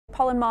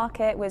Pollen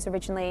Market was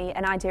originally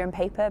an idea on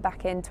paper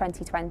back in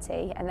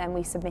 2020, and then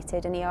we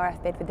submitted an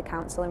ERF bid with the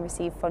council and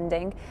received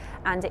funding,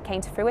 and it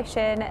came to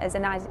fruition as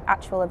an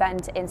actual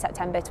event in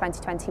September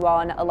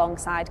 2021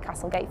 alongside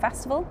Castlegate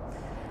Festival.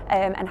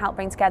 And help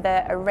bring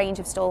together a range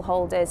of stall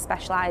holders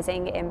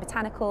specialising in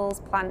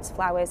botanicals, plants,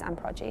 flowers and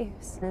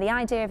produce. And the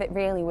idea of it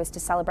really was to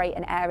celebrate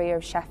an area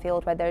of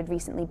Sheffield where there had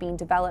recently been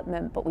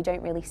development, but we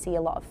don't really see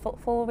a lot of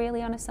footfall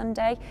really on a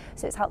Sunday.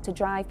 So it's helped to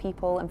drive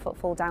people and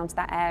footfall down to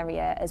that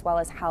area, as well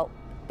as help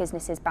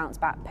businesses bounce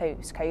back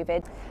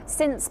post-COVID.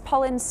 Since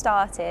Pollen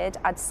started,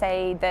 I'd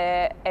say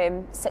the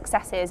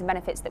successes and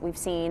benefits that we've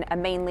seen are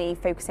mainly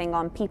focusing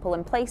on people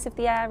and place of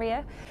the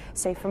area.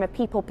 So from a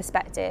people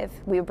perspective,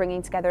 we were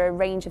bringing together a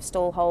range of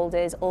stall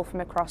holders all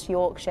from across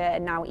Yorkshire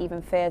and now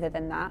even further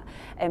than that,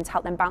 to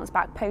help them bounce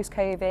back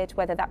post-COVID,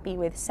 whether that be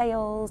with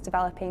sales,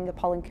 developing a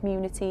pollen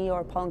community or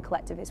a pollen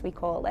collective as we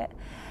call it.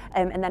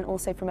 And then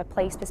also from a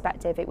place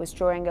perspective, it was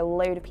drawing a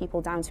load of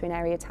people down to an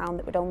area of town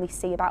that would only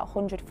see about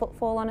 100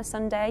 footfall on a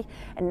Sunday,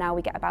 and now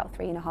we get about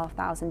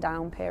 3,500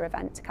 down per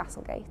event to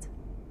Castlegate.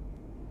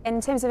 In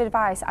terms of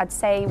advice, I'd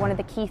say one of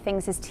the key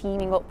things is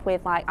teaming up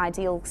with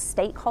ideal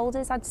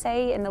stakeholders, I'd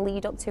say, in the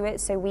lead up to it.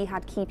 So we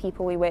had key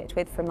people we worked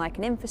with from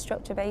an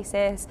infrastructure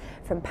basis,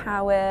 from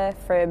power,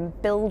 from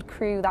build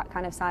crew, that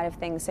kind of side of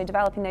things. So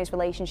developing those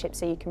relationships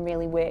so you can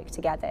really work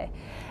together.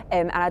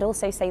 And I'd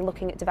also say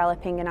looking at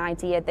developing an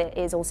idea that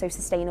is also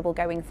sustainable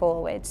going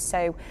forward.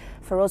 So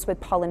for us with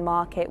Pollen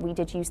Market, we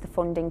did use the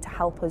funding to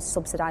help us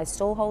subsidise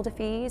stallholder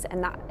fees,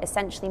 and that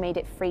essentially made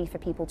it free for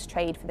people to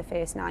trade for the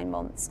first 9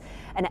 months.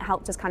 And it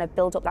helped us kind of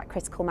build up that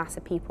critical mass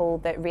of people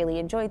that really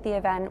enjoyed the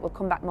event, would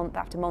come back month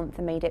after month,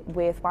 and made it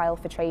worthwhile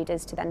for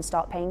traders to then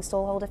start paying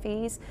stallholder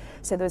fees.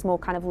 So there was more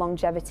kind of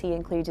longevity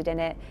included in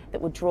it that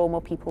would draw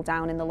more people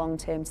down in the long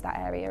term to that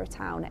area of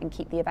town and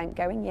keep the event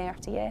going year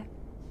after year.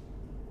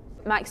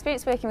 My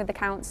experience working with the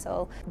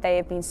council, they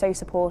have been so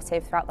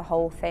supportive throughout the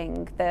whole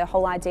thing. The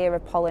whole idea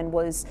of Pollen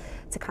was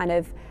to kind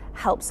of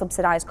help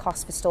subsidise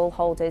costs for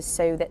stallholders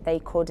so that they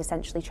could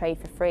essentially trade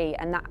for free,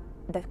 and that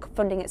the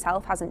funding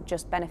itself hasn't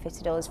just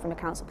benefited us from a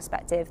council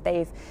perspective.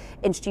 They've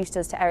introduced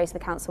us to areas of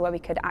the council where we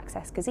could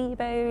access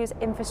gazebos,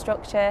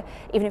 infrastructure.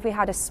 Even if we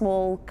had a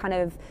small kind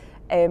of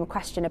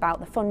question about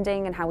the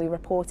funding and how we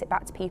report it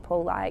back to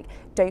people,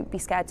 don't be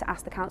scared to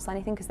ask the council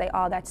anything, because they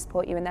are there to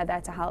support you and they're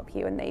there to help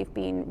you, and they've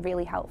been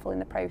really helpful in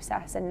the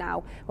process. And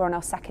now we're on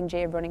our 2nd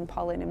year running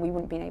Pollen, and we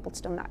wouldn't have been able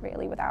to do that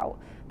really without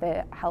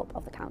the help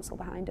of the council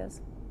behind us.